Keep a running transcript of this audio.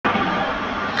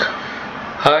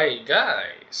Hi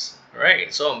guys,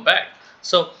 right? So I'm back.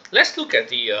 So let's look at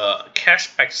the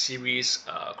cashback series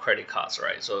credit cards,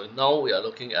 right? So now we are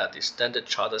looking at the Standard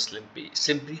Chartered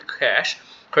Simply Cash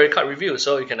credit card review.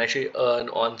 So you can actually earn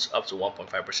on up to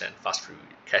 1.5% fast free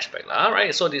cashback,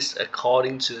 right? So this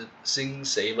according to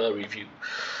SingSaver review.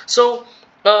 So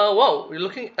well, we're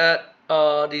looking at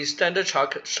the Standard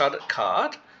Chartered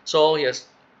card. So yes,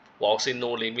 while saying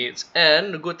no limits.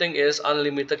 And the good thing is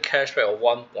unlimited cashback of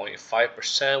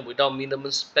 1.5% without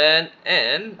minimum spend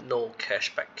and no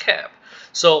cashback cap.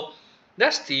 So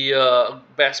that's the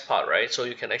best part, right? So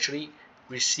you can actually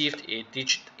receive a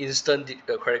instant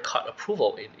credit card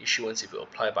approval in issuance if you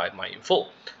apply by MyInfo.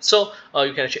 So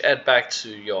you can actually add back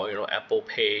to your Apple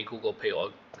Pay, Google Pay,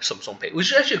 or Samsung Pay,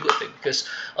 which is actually a good thing because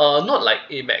not like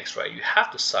Amex, right? You have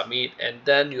to submit and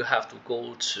then you have to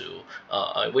go to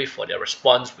wait for their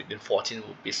response within 14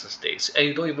 business days, and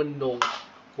you don't even know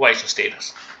what is your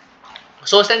status.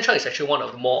 So Central is actually one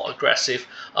of the more aggressive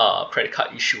credit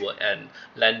card issuer and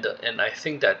lender, and I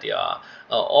think that their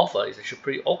offer is actually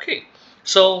pretty okay.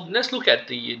 So let's look at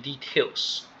the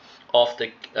details of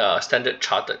the Standard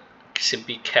Chartered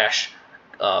Simply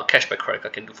cashback credit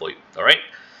card can do for you. All right.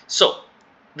 So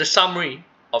the summary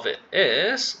of it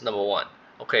is number one.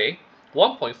 Okay,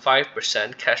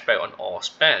 1.5% cashback on all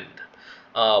spend.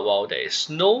 While there is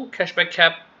no cashback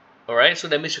cap. Alright, so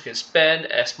that means you can spend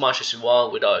as much as you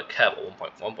want without a cap of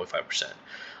 1.5%.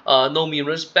 No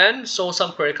minimum spend, so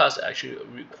some credit cards actually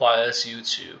requires you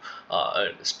to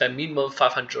spend minimum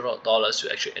 $500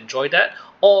 to actually enjoy that,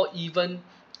 or even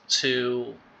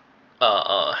to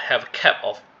have a cap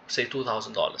of say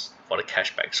 $2,000 for the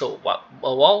cashback. So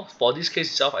well, for this case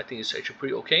itself, I think it's actually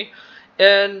pretty okay.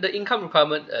 And the income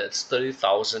requirement is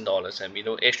 $30,000 and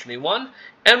below age 21.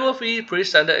 Annual fee pretty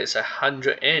standard is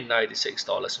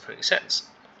 $196.20.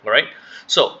 All right.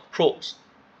 So pros,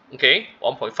 okay,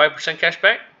 1.5%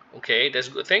 cashback. Okay, that's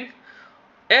a good thing.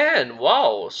 And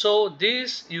wow, so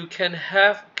this you can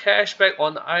have cashback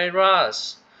on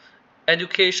IRAs,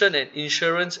 education and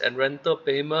insurance and rental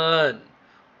payment.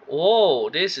 Oh,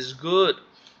 this is good.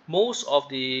 Most of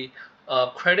the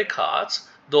credit cards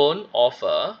don't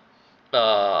offer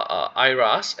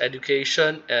IRAs,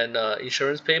 education, and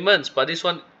insurance payments, but this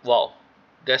one, wow,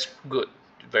 that's good,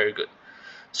 very good.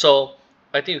 So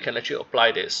I think you can actually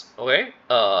apply this, okay,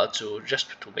 to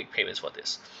just to make payments for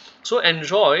this. So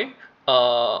enjoy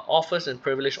offers and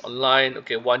privilege online.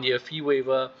 Okay, 1 year fee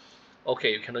waiver.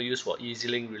 Okay, you cannot use for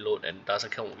EasyLink reload and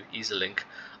doesn't come with EasyLink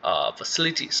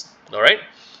facilities. All right.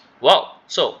 Wow.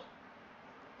 So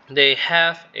they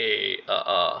have a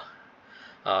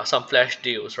some flash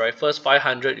deals, right? First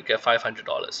 500, you get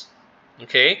 $500.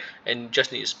 Okay, and you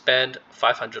just need to spend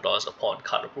 $500 upon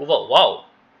card approval. Wow,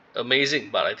 amazing!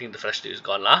 But I think the flash deal is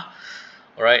gone lah.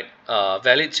 All right,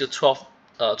 valid till 12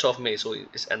 May, so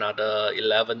it's another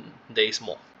 11 days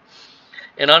more.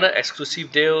 Another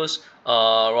exclusive deals,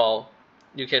 well,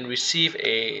 you can receive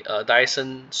a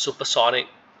Dyson Supersonic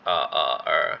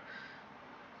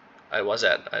I was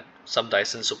at some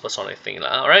Dyson Supersonic thing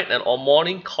lah. Alright, and or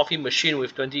morning coffee machine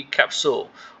with 20 capsule,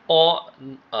 or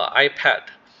iPad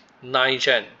 9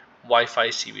 Gen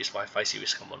Wi-Fi series,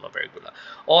 come on, not very good lah.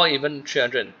 Or even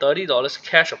 $330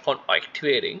 cash upon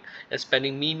activating and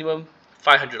spending minimum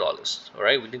 $500.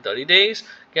 Alright, within 30 days,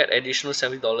 get additional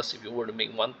 $70 if you were to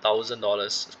make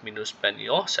 $1,000 minimum spend in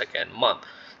your second month.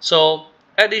 So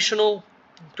additional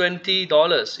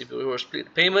 $20 if you were to split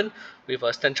the payment with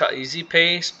a Stanchart Easy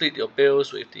Pay. Split your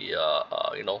bills with the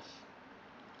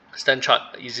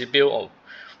Stanchart Easy Bill or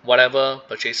whatever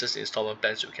purchases installment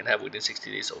plans you can have within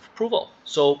 60 days of approval.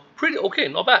 So pretty okay,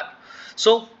 not bad.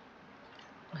 So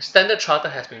Standard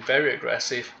Chartered has been very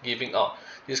aggressive giving out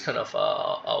this kind of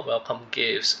welcome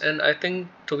gifts, and I think,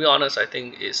 to be honest, I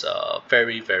think it's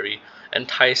very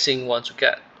enticing one to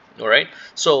get. All right,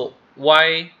 so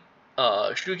why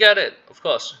should you get it? Of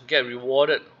course, get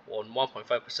rewarded on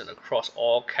 1.5% across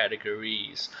all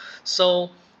categories.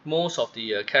 So most of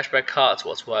the cashback cards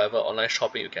whatsoever online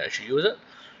shopping you can actually use it.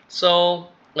 So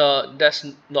that's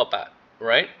not bad,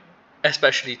 right?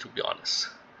 Especially, to be honest,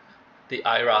 the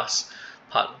IRAS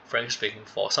part, frankly speaking,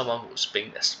 for someone who's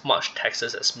paying as much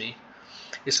taxes as me,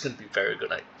 it's going to be very good.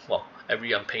 Like, well, every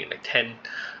year I'm paying like 10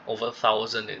 over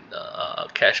 1,000 in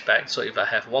cashback. So if I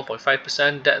have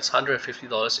 1.5%, that's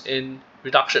 $150 in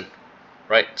reduction,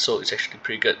 right? So it's actually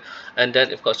pretty good. And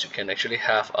then of course you can actually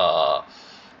have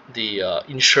the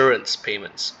insurance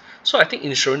payments. So I think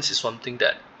insurance is something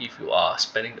that if you are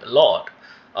spending a lot,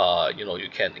 you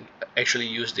can actually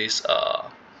use this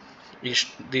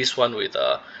one with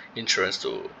insurance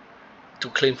to to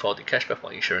claim for the cashback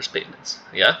for insurance payments.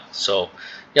 Yeah, so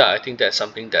yeah, I think that's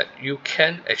something that you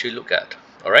can actually look at.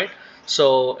 All right,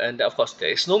 so and of course there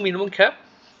is no minimum cap.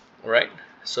 All right,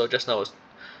 so just now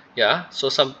yeah, so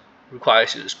some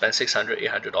requires you to spend $600,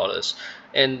 $800,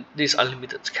 and this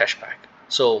unlimited cashback.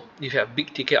 So if you have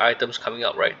big ticket items coming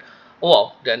up, right? Oh,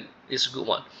 well, then it's a good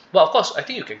one. But of course, I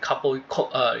think you can couple,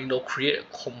 create a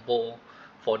combo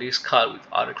for this card with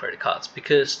other credit cards,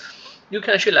 because you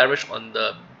can actually leverage on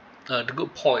the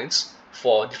good points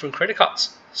for different credit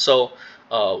cards. So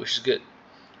which is good,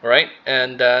 all right?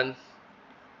 And then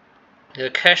the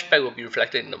cashback will be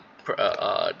reflected in the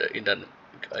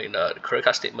credit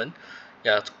card statement,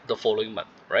 yeah, the following month,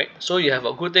 right? So you have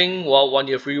a good thing, well, 1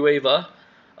 year free waiver,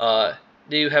 then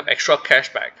you have extra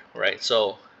cashback, right?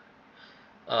 So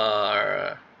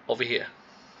over here,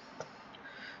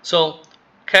 so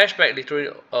cashback literally,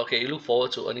 okay, you look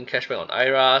forward to earning cashback on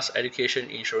IRAs, education,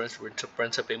 insurance,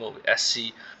 rental payment with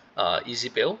SC, Easy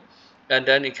Bill, and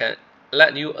then you can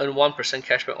let you earn 1%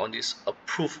 cashback on this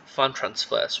approved fund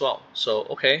transfer as well. So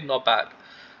okay, not bad.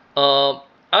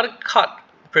 Other card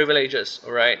privileges,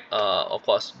 right? Of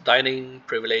course, dining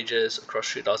privileges across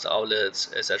 3,000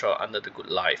 outlets, etc. under the Good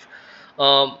Life.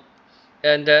 Um,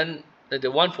 and then the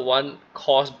one-for-one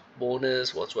cost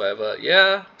bonus whatsoever.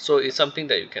 Yeah, so it's something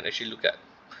that you can actually look at.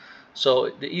 So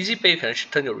the Easy Pay, you can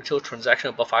actually turn your retail transaction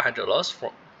above $500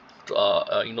 from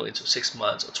into 6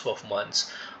 months or 12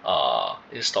 months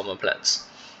installment plans.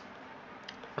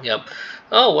 Yep.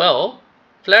 Oh well,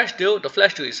 flash deal. The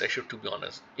flash deal is actually, to be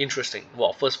honest, interesting.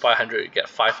 Well, first 500 you get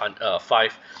 500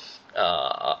 five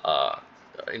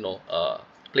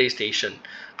PlayStation,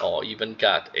 or even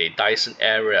got a Dyson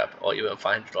Airwrap, or even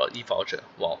 $500 e-voucher.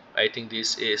 Wow, I think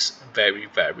this is very,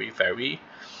 very, very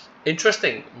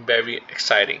interesting, very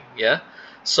exciting. Yeah.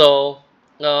 So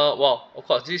well, of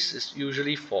course, this is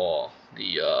usually for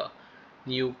the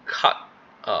new card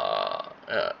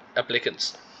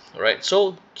applicants. All right,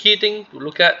 so key thing to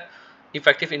look at: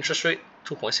 effective interest rate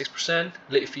 2.6%,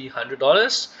 late fee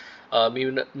 $100,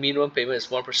 minimum payment is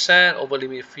 1%, over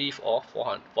limit fee of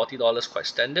 $40, quite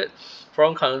standard.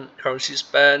 Foreign currency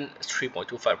spend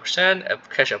 3.25%, and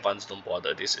cash advance, don't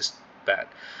bother, this is bad.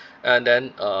 And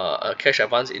then cash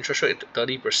advance interest rate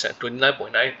 30%,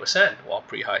 29.9%, wow,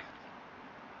 pretty high.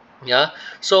 Yeah,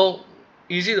 so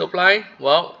easy to apply.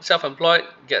 Well, self-employed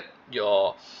get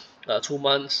your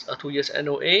 2 years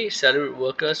NOA. Salaried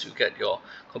workers, you get your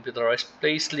computerized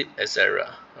pay slip,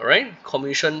 etc. All right,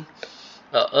 commission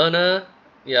earner,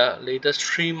 yeah, latest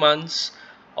 3 months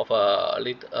of a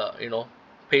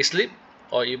pay slip,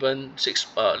 or even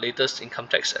latest income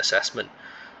tax assessment,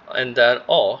 and then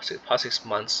or past 6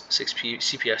 months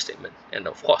CPF statement, and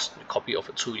of course a copy of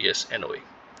a 2 years NOA.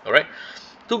 All right,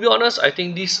 to be honest, I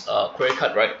think this credit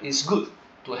card, right, is good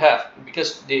to have,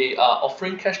 because they are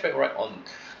offering cashback, right, on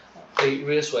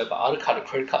areas where other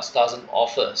credit cards doesn't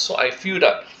offer. So I feel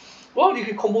that, well, you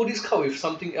can combo this card with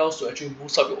something else to actually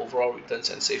boost up your overall returns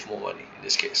and save more money in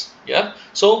this case. Yeah.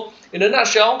 So in a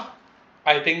nutshell,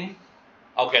 I think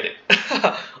I'll get it.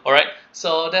 All right.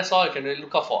 So that's all. You can really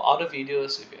look out for other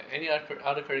videos. If you have any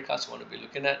other credit cards you want to be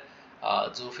looking at,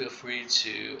 do feel free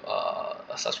to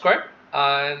subscribe,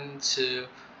 and to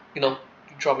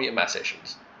drop me a message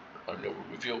and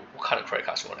review what kind of credit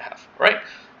cards you want to have. All right.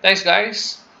 Thanks,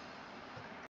 guys.